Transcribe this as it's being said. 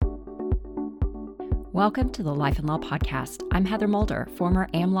Welcome to the Life and Law Podcast. I'm Heather Mulder, former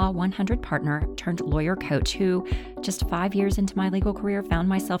AmLaw 100 partner turned lawyer coach who, just 5 years into my legal career, found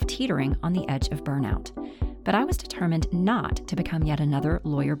myself teetering on the edge of burnout. But I was determined not to become yet another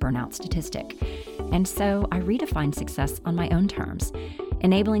lawyer burnout statistic. And so I redefined success on my own terms,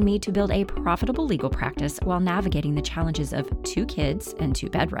 enabling me to build a profitable legal practice while navigating the challenges of 2 kids and 2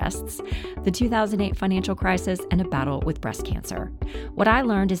 bed rests, the 2008 financial crisis, and a battle with breast cancer. What I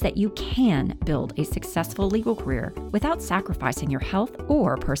learned is that you can build a successful legal career without sacrificing your health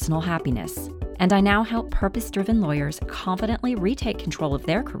or personal happiness. And I now help purpose-driven lawyers confidently retake control of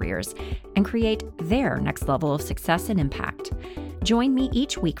their careers and create their next level of success and impact. Join me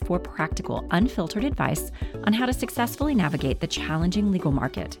each week for practical, unfiltered advice on how to successfully navigate the challenging legal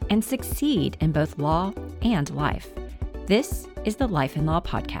market and succeed in both law and life. This is the Life and Law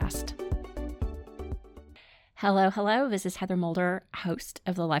Podcast. Hello. This is Heather Mulder, host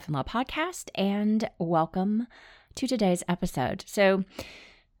of the Life and Law Podcast, and welcome to today's episode. So,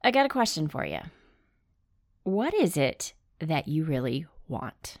 I got a question for you. What is it that you really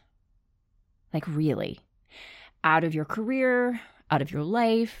want? Like really? Out of your career, out of your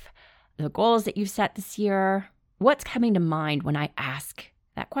life, the goals that you've set this year? What's coming to mind when I ask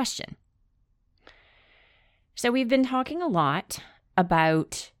that question? So we've been talking a lot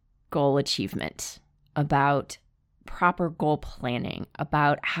about goal achievement, about proper goal planning,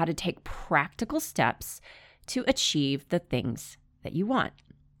 about how to take practical steps to achieve the things that you want.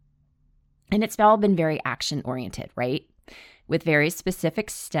 And it's all been very action-oriented, right? With very specific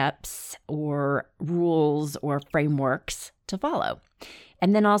steps or rules or frameworks to follow.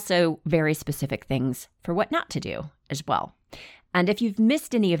 And then also very specific things for what not to do as well. And if you've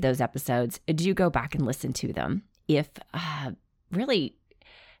missed any of those episodes, do go back and listen to them. If really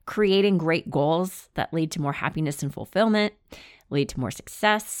creating great goals that lead to more happiness and fulfillment, lead to more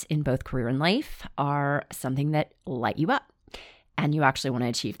success in both career and life are something that light you up and you actually want to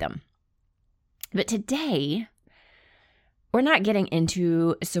achieve them. But today, we're not getting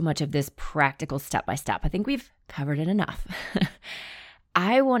into so much of this practical step-by-step. I think we've covered it enough.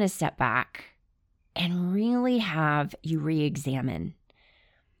 I want to step back and really have you re-examine,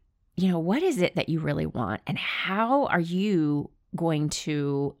 what is it that you really want and how are you going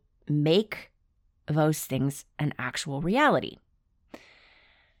to make those things an actual reality?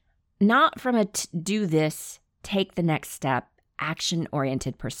 Not from a do this, take the next step,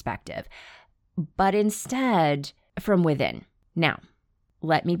 action-oriented perspective, but instead from within. Now,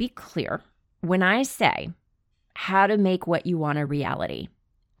 let me be clear. When I say how to make what you want a reality,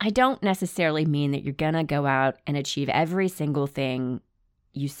 I don't necessarily mean that you're going to go out and achieve every single thing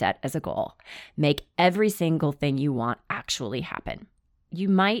you set as a goal. Make every single thing you want actually happen. You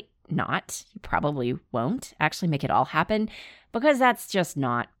might not, you probably won't actually make it all happen because that's just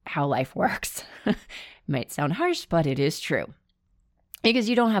not how life works. It might sound harsh, but it is true. Because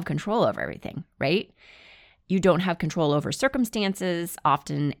you don't have control over everything, right? You don't have control over circumstances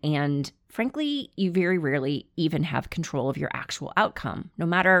often, and frankly, you very rarely even have control of your actual outcome, no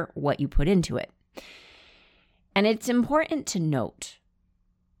matter what you put into it. And it's important to note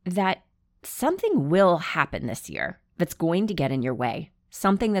that something will happen this year that's going to get in your way,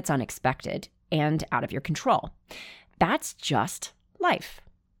 something that's unexpected and out of your control. That's just life.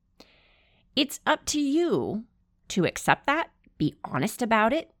 It's up to you to accept that, be honest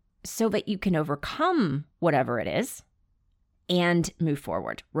about it, so that you can overcome whatever it is and move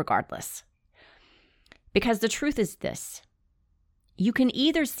forward regardless. Because the truth is this: you can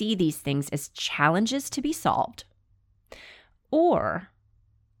either see these things as challenges to be solved or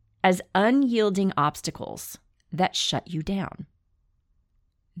as unyielding obstacles that shut you down.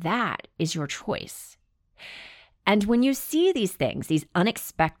 That is your choice. And when you see these things, these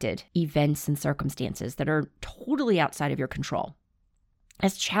unexpected events and circumstances that are totally outside of your control,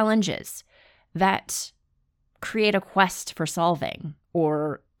 as challenges that create a quest for solving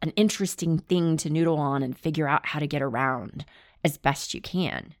or an interesting thing to noodle on and figure out how to get around as best you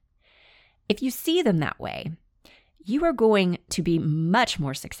can, if you see them that way, you are going to be much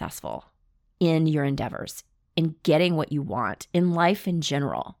more successful in your endeavors, in getting what you want, in life in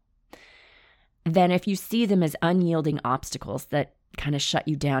general, than if you see them as unyielding obstacles that kind of shut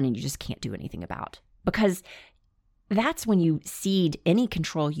you down and you just can't do anything about. Because that's when you cede any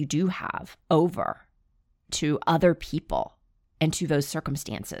control you do have over to other people and to those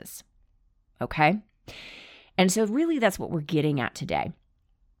circumstances. Okay? And so really that's what we're getting at today.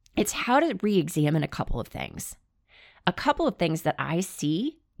 It's how to re-examine a couple of things. A couple of things that I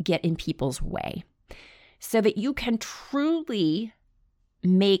see get in people's way so that you can truly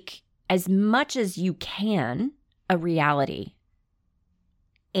make as much as you can a reality.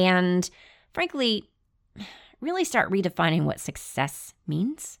 And frankly, really start redefining what success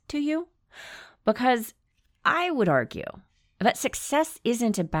means to you. Because I would argue that success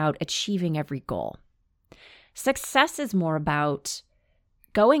isn't about achieving every goal. Success is more about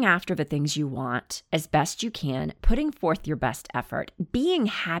going after the things you want as best you can, putting forth your best effort, being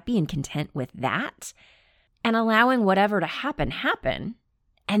happy and content with that, and allowing whatever to happen,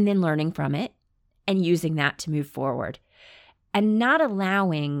 and then learning from it and using that to move forward. And not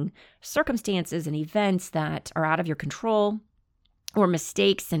allowing circumstances and events that are out of your control or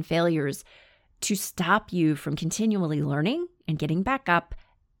mistakes and failures to stop you from continually learning and getting back up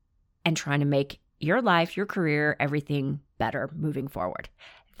and trying to make your life, your career, everything better moving forward.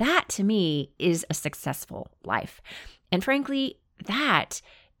 That to me is a successful life. And frankly, that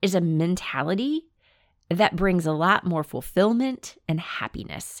is a mentality that brings a lot more fulfillment and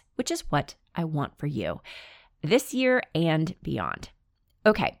happiness, which is what I want for you this year and beyond.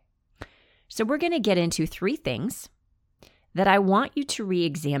 Okay, so we're going to get into 3 things that I want you to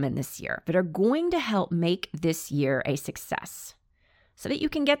re-examine this year that are going to help make this year a success so that you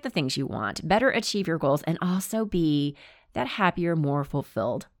can get the things you want, better achieve your goals, and also be that happier, more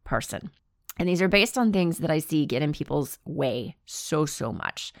fulfilled person. And these are based on things that I see get in people's way so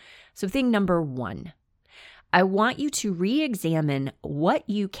much. So thing number 1, I want you to re-examine what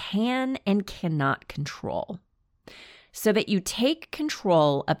you can and cannot control so that you take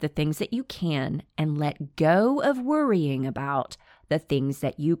control of the things that you can and let go of worrying about the things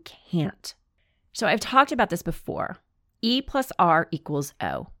that you can't. So I've talked about this before. E plus R equals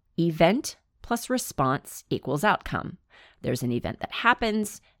O. Event plus response equals outcome. There's an event that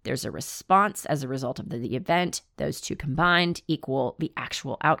happens. There's a response as a result of the event. Those two combined equal the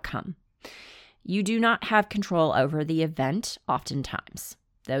actual outcome. You do not have control over the event oftentimes.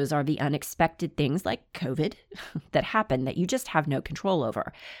 Those are the unexpected things like COVID that happen that you just have no control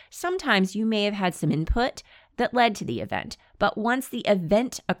over. Sometimes you may have had some input that led to the event, but once the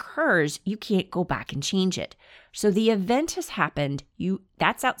event occurs, you can't go back and change it. So the event has happened.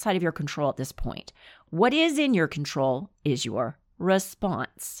 That's outside of your control at this point. What is in your control is your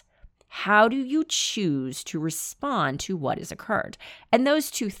response. How do you choose to respond to what has occurred? And those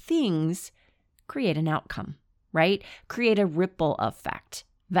two things create an outcome, right? Create a ripple effect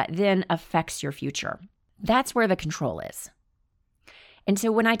that then affects your future. That's where the control is. And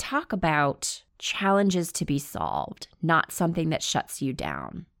so when I talk about challenges to be solved, not something that shuts you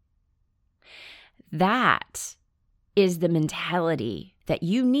down, that is the mentality that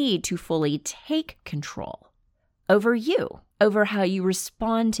you need to fully take control over you, over how you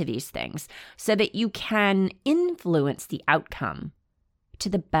respond to these things, so that you can influence the outcome to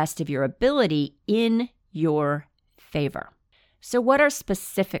the best of your ability in your favor. So what are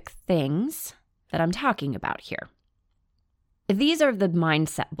specific things that I'm talking about here? These are the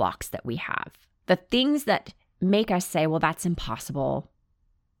mindset blocks that we have, the things that make us say, well, that's impossible.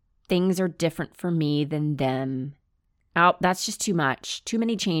 Things are different for me than them. Oh, that's just too much. Too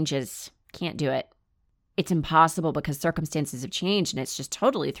many changes. Can't do it. It's impossible because circumstances have changed and it's just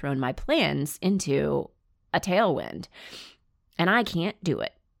totally thrown my plans into a tailwind. And I can't do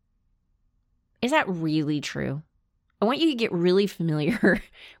it. Is that really true? I want you to get really familiar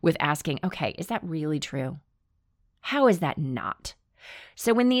with asking, okay, is that really true? How is that not?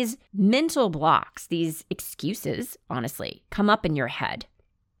 So when these mental blocks, these excuses, honestly, come up in your head,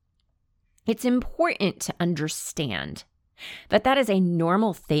 it's important to understand that that is a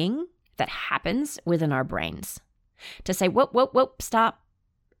normal thing that happens within our brains. To say, whoa, stop.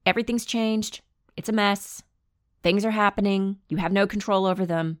 Everything's changed. It's a mess. Things are happening. You have no control over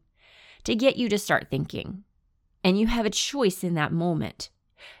them. To get you to start thinking. And you have a choice in that moment.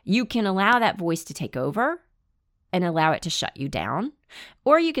 You can allow that voice to take over and allow it to shut you down.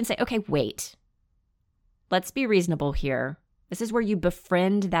 Or you can say, okay, wait. Let's be reasonable here. This is where you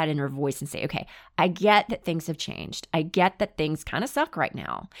befriend that inner voice and say, okay, I get that things have changed. I get that things kind of suck right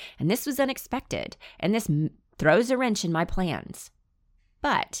now. And this was unexpected. And this throws a wrench in my plans.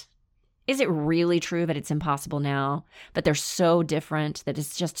 But is it really true that it's impossible now? That they're so different, that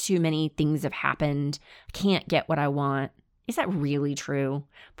it's just too many things have happened? I can't get what I want. Is that really true?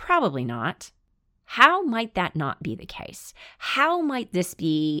 Probably not. How might that not be the case? How might this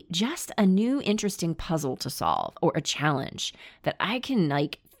be just a new interesting puzzle to solve or a challenge that I can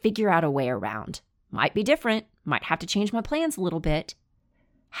figure out a way around? Might be different, might have to change my plans a little bit.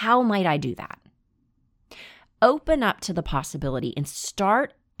 How might I do that? Open up to the possibility and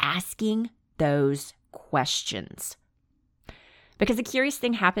start asking those questions. Because a curious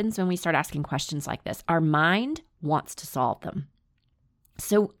thing happens when we start asking questions like this. Our mind wants to solve them.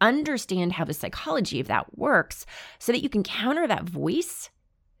 So understand how the psychology of that works so that you can counter that voice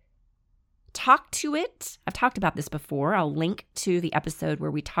talk to it. I've talked about this before. I'll link to the episode where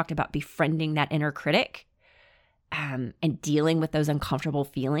we talked about befriending that inner critic and dealing with those uncomfortable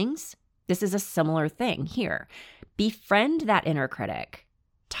feelings. This is a similar thing here. Befriend that inner critic.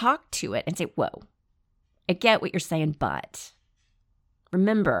 Talk to it and say, whoa, I get what you're saying, but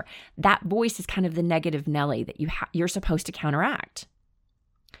remember, that voice is kind of the negative Nelly that you're supposed to counteract.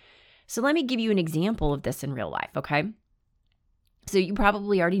 So let me give you an example of this in real life, okay? So you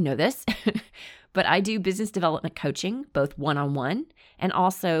probably already know this, but I do business development coaching, both one-on-one and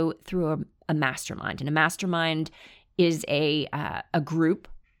also through a mastermind. And a mastermind is a group,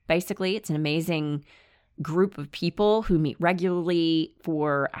 basically. It's an amazing group of people who meet regularly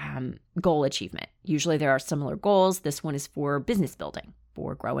for goal achievement. Usually there are similar goals. This one is for business building,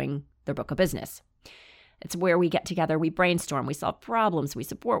 for growing their book of business. It's where we get together, we brainstorm, we solve problems, we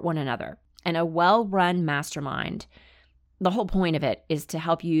support one another. And a well-run mastermind, the whole point of it is to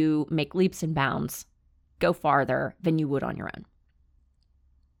help you make leaps and bounds, go farther than you would on your own.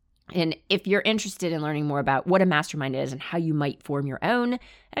 And if you're interested in learning more about what a mastermind is and how you might form your own, I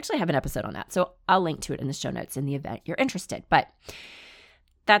actually have an episode on that. So I'll link to it in the show notes in the event you're interested. But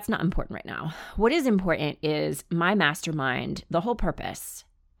that's not important right now. What is important is my mastermind, the whole purpose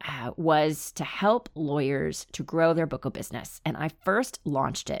was to help lawyers to grow their book of business. And I first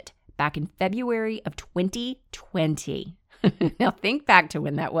launched it back in February of 2020. Now think back to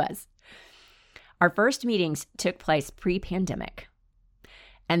when that was. Our first meetings took place pre-pandemic.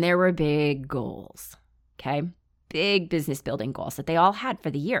 And there were big goals, okay? Big business building goals that they all had for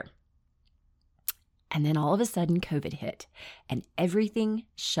the year. And then all of a sudden, COVID hit and everything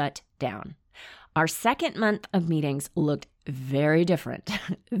shut down. Our second month of meetings looked very different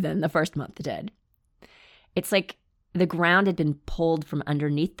than the first month did. It's like the ground had been pulled from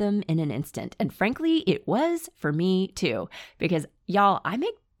underneath them in an instant. And frankly, it was for me too, because y'all, I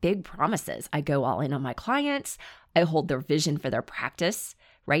make big promises. I go all in on my clients. I hold their vision for their practice,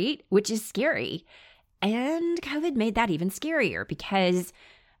 right? Which is scary. And COVID made that even scarier because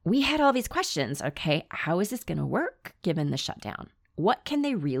we had all these questions. Okay, how is this going to work given the shutdown? What can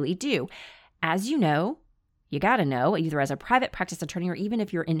they really do? As you know, you got to know, either as a private practice attorney or even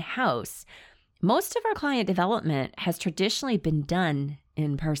if you're in-house, most of our client development has traditionally been done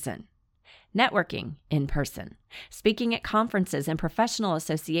in person. Networking in person, speaking at conferences and professional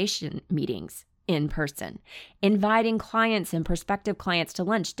association meetings in person, inviting clients and prospective clients to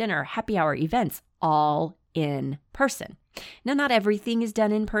lunch, dinner, happy hour events, all in person. Now, not everything is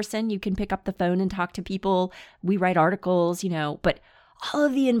done in person. You can pick up the phone and talk to people. We write articles, but all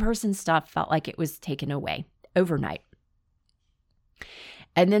of the in-person stuff felt like it was taken away overnight.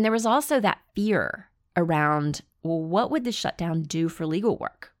 And then there was also that fear around, well, what would the shutdown do for legal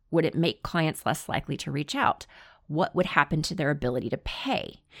work? Would it make clients less likely to reach out? What would happen to their ability to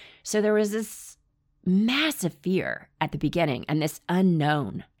pay? So there was this massive fear at the beginning and this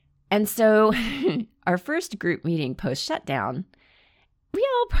unknown. And so our first group meeting post-shutdown, we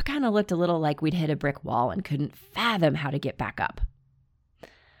all kind of looked a little like we'd hit a brick wall and couldn't fathom how to get back up.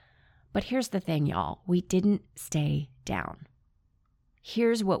 But here's the thing, y'all. We didn't stay down.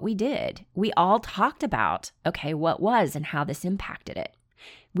 Here's what we did. We all talked about, okay, what was and how this impacted it.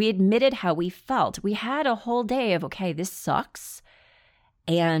 We admitted how we felt. We had a whole day of, okay, this sucks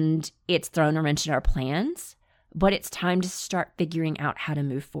and it's thrown a wrench in our plans, but it's time to start figuring out how to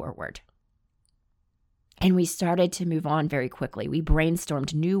move forward. And we started to move on very quickly. We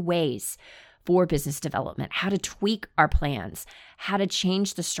brainstormed new ways for business development, how to tweak our plans, how to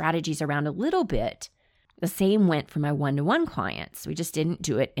change the strategies around a little bit. The same went for my one-to-one clients. We just didn't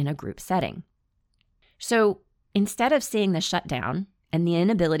do it in a group setting. So instead of seeing the shutdown and the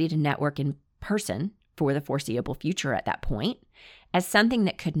inability to network in person for the foreseeable future at that point as something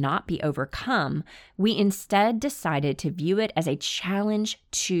that could not be overcome, we instead decided to view it as a challenge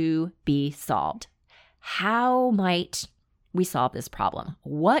to be solved. How might we solve this problem?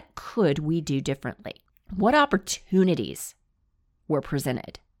 What could we do differently? What opportunities were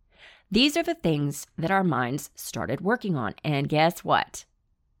presented? These are the things that our minds started working on. And guess what?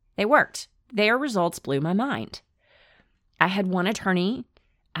 They worked. Their results blew my mind. I had one attorney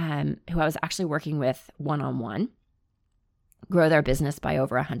who I was actually working with one-on-one grow their business by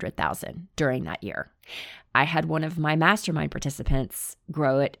over $100,000 during that year. I had one of my mastermind participants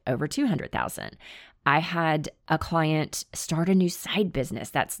grow it over $200,000. I had a client start a new side business.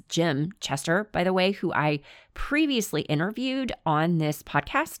 That's Jim Chester, by the way, who I previously interviewed on this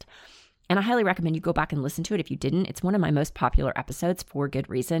podcast. And I highly recommend you go back and listen to it if you didn't. It's one of my most popular episodes for good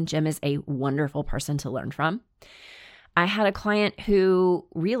reason. Jim is a wonderful person to learn from. I had a client who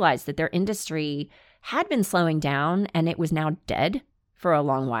realized that their industry had been slowing down and it was now dead for a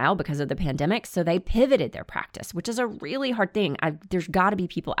long while because of the pandemic. So they pivoted their practice, which is a really hard thing. There's got to be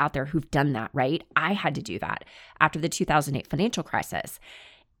people out there who've done that, right? I had to do that after the 2008 financial crisis.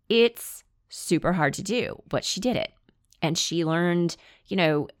 It's super hard to do, but she did it. And she learned,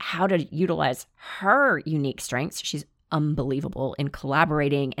 how to utilize her unique strengths. She's unbelievable in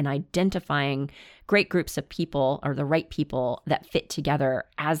collaborating and identifying great groups of people, or the right people that fit together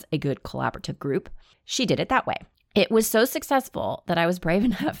as a good collaborative group. She did it that way. It was so successful that I was brave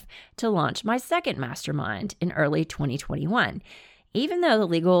enough to launch my second mastermind in early 2021. Even though the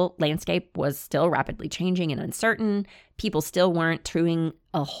legal landscape was still rapidly changing and uncertain, people still weren't doing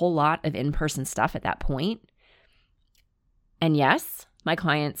a whole lot of in-person stuff at that point. And yes, my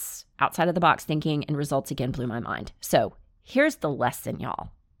clients' outside of the box thinking and results again blew my mind. So here's the lesson, y'all.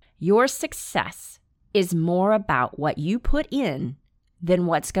 Your success is more about what you put in than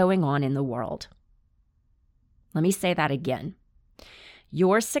what's going on in the world. Let me say that again.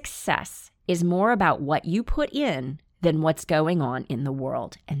 Your success is more about what you put in than what's going on in the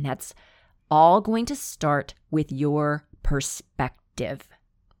world. And that's all going to start with your perspective.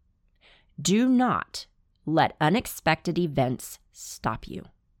 Do not let unexpected events stop you.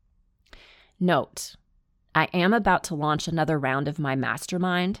 Note, I am about to launch another round of my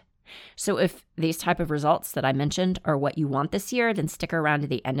mastermind. So if these type of results that I mentioned are what you want this year, then stick around to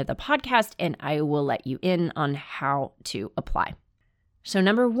the end of the podcast and I will let you in on how to apply. So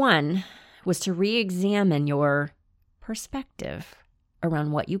number 1 was to re-examine your perspective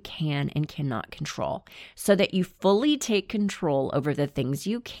around what you can and cannot control so that you fully take control over the things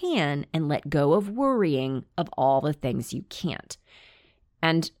you can and let go of worrying of all the things you can't.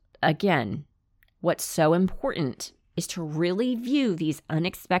 And again, what's so important is to really view these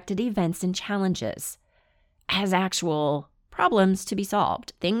unexpected events and challenges as actual problems to be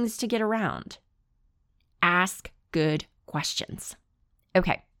solved, things to get around. Ask good questions.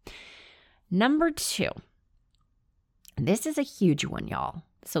 Okay, number 2. This is a huge one, y'all.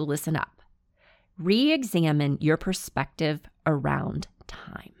 So listen up. Re-examine your perspective around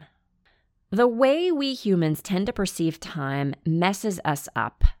time. The way we humans tend to perceive time messes us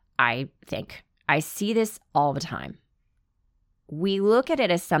up, I think. I see this all the time. We look at it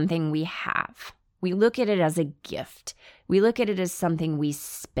as something we have. We look at it as a gift. We look at it as something we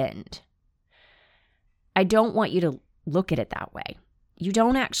spend. I don't want you to look at it that way. You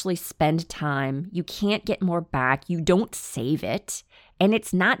don't actually spend time. You can't get more back. You don't save it. And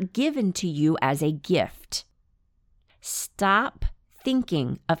it's not given to you as a gift. Stop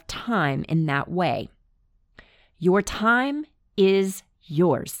thinking of time in that way. Your time is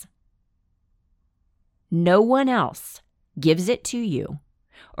yours. No one else gives it to you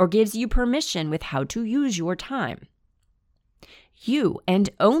or gives you permission with how to use your time. You and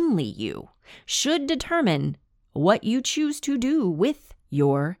only you should determine what you choose to do with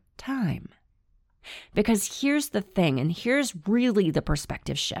your time. Because here's the thing, and here's really the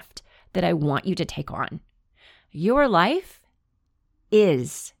perspective shift that I want you to take on. Your life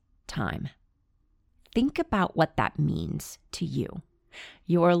is time. Think about what that means to you.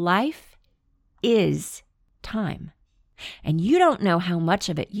 Your life is time. And you don't know how much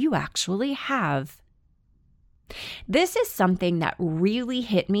of it you actually have. This is something that really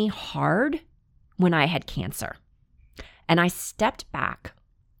hit me hard when I had cancer. And I stepped back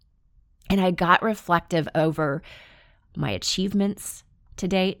and I got reflective over my achievements to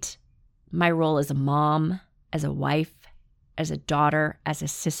date, my role as a mom, as a wife, as a daughter, as a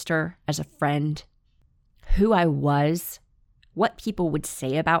sister, as a friend, who I was, what people would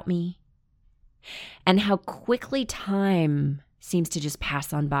say about me, and how quickly time seems to just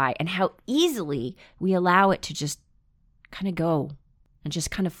pass on by and how easily we allow it to just kind of go and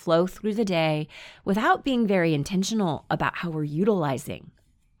just kind of flow through the day without being very intentional about how we're utilizing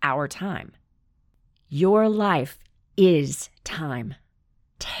our time. Your life is time.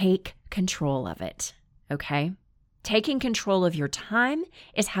 Take control of it, okay? Taking control of your time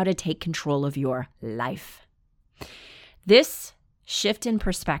is how to take control of your life. This shift in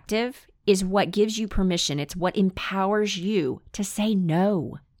perspective is what gives you permission. It's what empowers you to say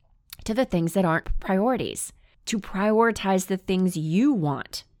no to the things that aren't priorities, to prioritize the things you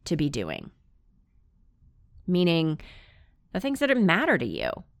want to be doing. Meaning the things that matter to you,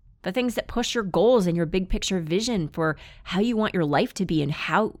 the things that push your goals and your big picture vision for how you want your life to be and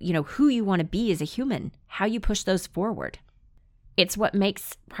how, who you want to be as a human, how you push those forward. It's what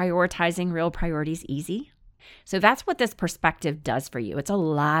makes prioritizing real priorities easy. So that's what this perspective does for you. It's a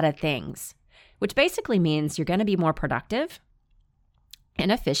lot of things, which basically means you're going to be more productive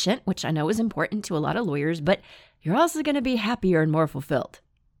and efficient, which I know is important to a lot of lawyers, but you're also going to be happier and more fulfilled.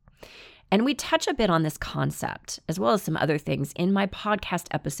 And we touch a bit on this concept, as well as some other things, in my podcast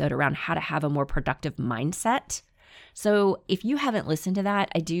episode around how to have a more productive mindset. So if you haven't listened to that,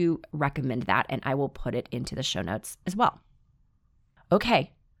 I do recommend that, and I will put it into the show notes as well.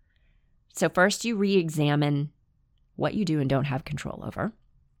 Okay, so first you re-examine what you do and don't have control over,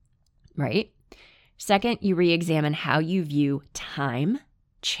 right? Second, you re-examine how you view time.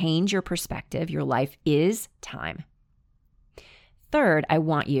 Change your perspective. Your life is time. Third, I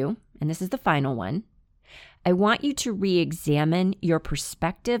want you, and this is the final one, I want you to re-examine your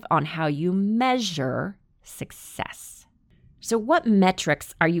perspective on how you measure success. So what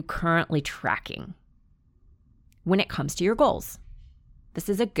metrics are you currently tracking when it comes to your goals? This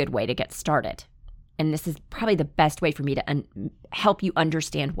is a good way to get started. And this is probably the best way for me to help you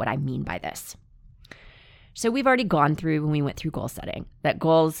understand what I mean by this. So we've already gone through, when we went through goal setting, that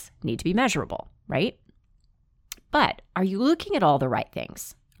goals need to be measurable, right? But are you looking at all the right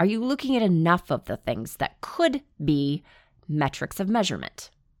things? Are you looking at enough of the things that could be metrics of measurement?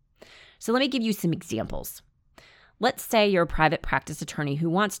 So let me give you some examples. Let's say you're a private practice attorney who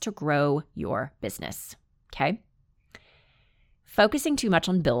wants to grow your business, okay? Focusing too much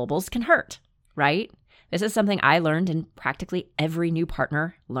on billables can hurt, right? This is something I learned and practically every new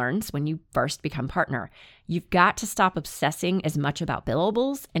partner learns when you first become partner. You've got to stop obsessing as much about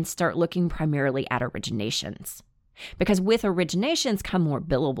billables and start looking primarily at originations. Because with originations come more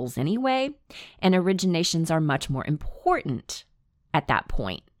billables anyway, and originations are much more important at that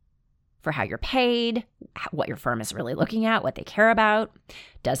point for how you're paid, what your firm is really looking at, what they care about.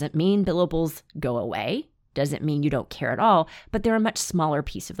 Doesn't mean billables go away, doesn't mean you don't care at all, but they're a much smaller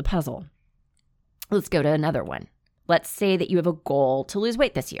piece of the puzzle. Let's go to another one. Let's say that you have a goal to lose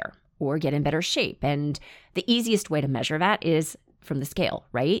weight this year or get in better shape. And the easiest way to measure that is from the scale,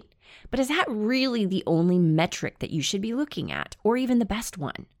 right? But is that really the only metric that you should be looking at, or even the best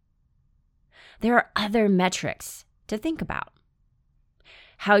one? There are other metrics to think about.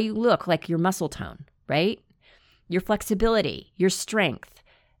 How you look, like your muscle tone, right? Your flexibility, your strength,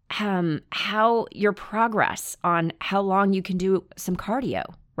 how your progress on how long you can do some cardio,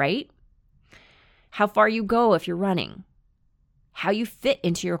 right? How far you go if you're running, how you fit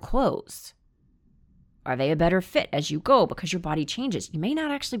into your clothes. Are they a better fit as you go because your body changes? You may not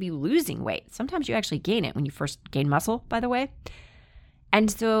actually be losing weight. Sometimes you actually gain it when you first gain muscle, by the way.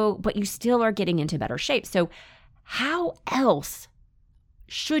 And so, but you still are getting into better shape. So how else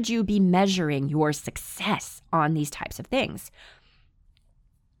should you be measuring your success on these types of things?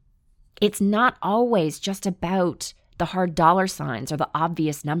 It's not always just about the hard dollar signs or the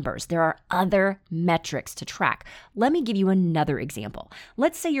obvious numbers. There are other metrics to track. Let me give you another example.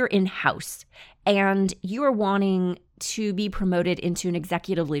 Let's say you're in-house and you are wanting to be promoted into an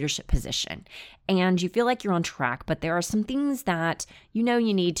executive leadership position and you feel like you're on track, but there are some things that you know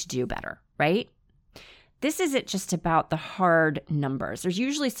you need to do better, right? This isn't just about the hard numbers. There's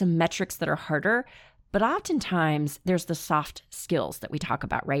usually some metrics that are harder, but oftentimes there's the soft skills that we talk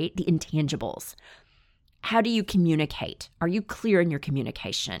about, right? The intangibles. How do you communicate? Are you clear in your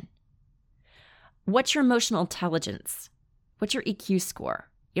communication? What's your emotional intelligence? What's your EQ score?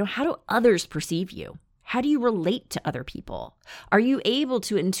 How do others perceive you? How do you relate to other people? Are you able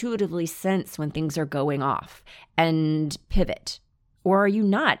to intuitively sense when things are going off and pivot? Or are you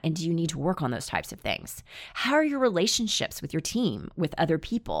not? And do you need to work on those types of things? How are your relationships with your team, with other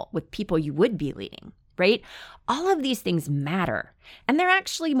people, with people you would be leading? Right? All of these things matter, and they're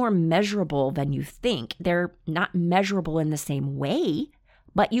actually more measurable than you think. They're not measurable in the same way,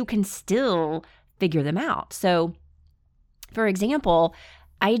 but you can still figure them out. So, for example,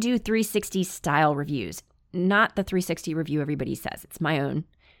 I do 360 style reviews, not the 360 review everybody says. It's my own,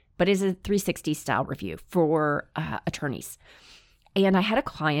 but it's a 360 style review for attorneys. And I had a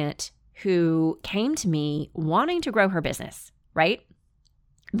client who came to me wanting to grow her business, right?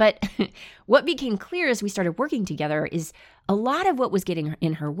 But what became clear as we started working together is a lot of what was getting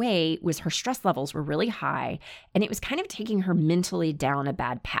in her way was her stress levels were really high, and it was kind of taking her mentally down a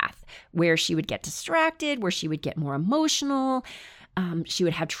bad path where she would get distracted, where she would get more emotional. She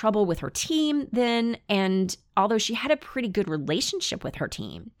would have trouble with her team then, and although she had a pretty good relationship with her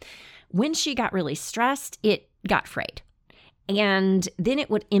team, when she got really stressed, it got frayed. And then it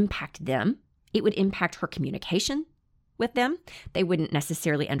would impact them. It would impact her communication with them. They wouldn't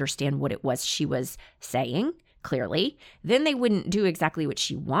necessarily understand what it was she was saying clearly. Then they wouldn't do exactly what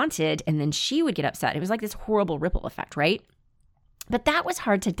she wanted, and then she would get upset. It was like this horrible ripple effect, right? But that was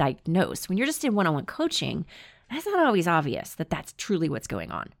hard to diagnose. When you're just in one-on-one coaching, that's not always obvious that that's truly what's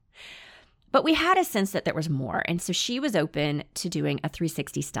going on. But we had a sense that there was more, and so she was open to doing a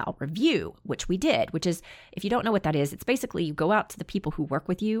 360 style review, which we did, which is, if you don't know what that is, it's basically you go out to the people who work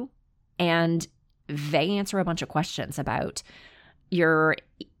with you and they answer a bunch of questions about your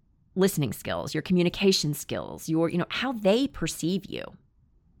listening skills, your communication skills, your, how they perceive you,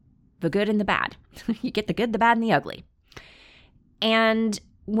 the good and the bad. You get the good, the bad, and the ugly. And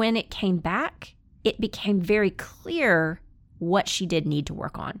when it came back, it became very clear what she did need to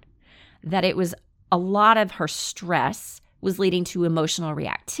work on, that it was a lot of her stress was leading to emotional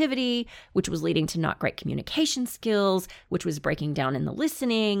reactivity, which was leading to not great communication skills, which was breaking down in the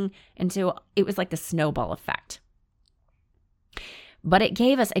listening. And so it was like the snowball effect. But it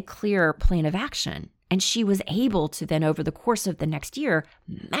gave us a clear plan of action. And she was able to then, over the course of the next year,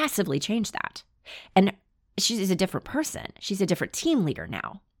 massively change that. And she's a different person. She's a different team leader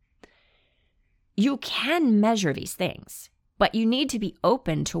now. You can measure these things, but you need to be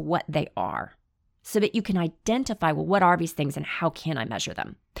open to what they are so that you can identify, well, what are these things and how can I measure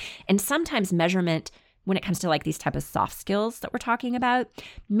them? And sometimes measurement, when it comes to like these type of soft skills that we're talking about,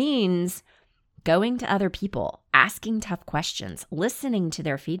 means going to other people, asking tough questions, listening to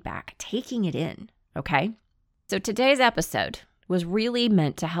their feedback, taking it in, okay? So today's episode was really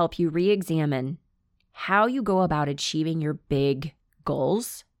meant to help you re-examine how you go about achieving your big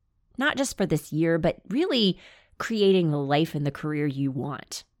goals, not just for this year, but really creating the life and the career you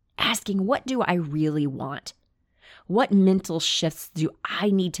want. Asking, what do I really want? What mental shifts do I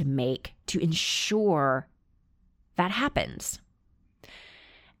need to make to ensure that happens?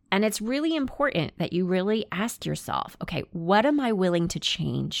 And it's really important that you really ask yourself, okay, what am I willing to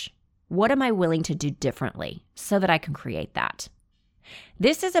change? What am I willing to do differently so that I can create that?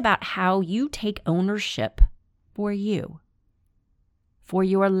 This is about how you take ownership for you, for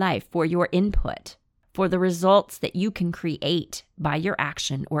your life, for your input, for the results that you can create by your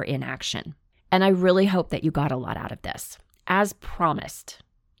action or inaction. And I really hope that you got a lot out of this. As promised,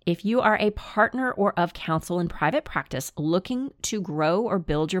 if you are a partner or of counsel in private practice looking to grow or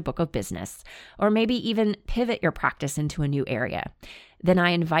build your book of business, or maybe even pivot your practice into a new area, then I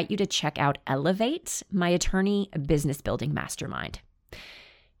invite you to check out Elevate, my attorney business building mastermind.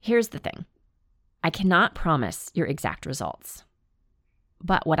 Here's the thing. I cannot promise your exact results.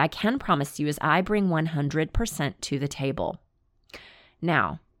 But what I can promise you is I bring 100% to the table.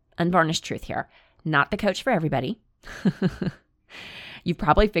 Now, unvarnished truth here, not the coach for everybody. You've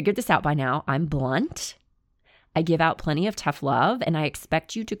probably figured this out by now. I'm blunt. I give out plenty of tough love, and I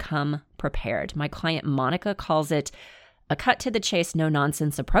expect you to come prepared. My client Monica calls it a cut to the chase, no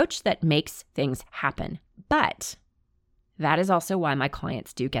nonsense approach that makes things happen. But that is also why my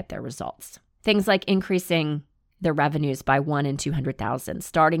clients do get their results. Things like increasing their revenues by 1 in 200,000,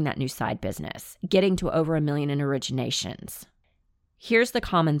 starting that new side business, getting to over $1 million in originations. Here's the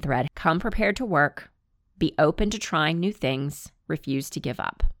common thread. Come prepared to work, be open to trying new things, refuse to give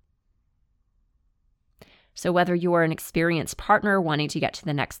up. So whether you're an experienced partner wanting to get to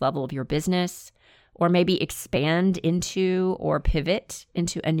the next level of your business, or maybe expand into or pivot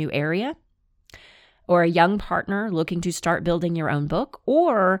into a new area, or a young partner looking to start building your own book,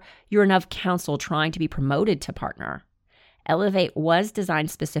 or you're an of counsel trying to be promoted to partner, Elevate was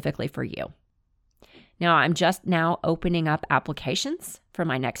designed specifically for you. Now, I'm just now opening up applications for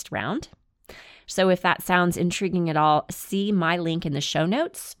my next round. So if that sounds intriguing at all, see my link in the show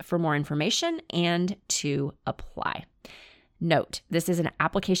notes for more information and to apply. Note, this is an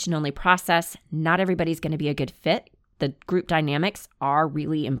application-only process. Not everybody's going to be a good fit. The group dynamics are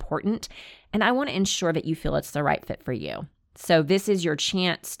really important, and I want to ensure that you feel it's the right fit for you. So this is your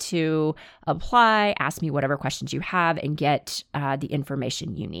chance to apply, ask me whatever questions you have, and get the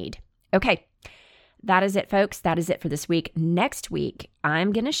information you need. Okay, that is it, folks. That is it for this week. Next week,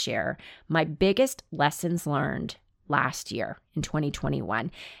 I'm going to share my biggest lessons learned last year in 2021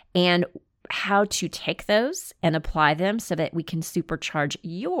 and how to take those and apply them so that we can supercharge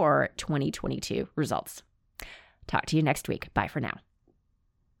your 2022 results. Talk to you next week. Bye for now.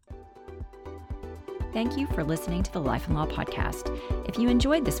 Thank you for listening to the Life and Law Podcast. If you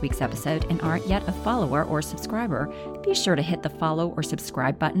enjoyed this week's episode and aren't yet a follower or subscriber, be sure to hit the follow or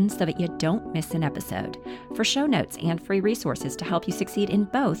subscribe button so that you don't miss an episode. For show notes and free resources to help you succeed in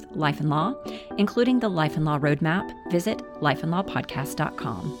both life and law, including the Life and Law Roadmap, visit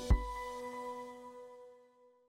lifeandlawpodcast.com.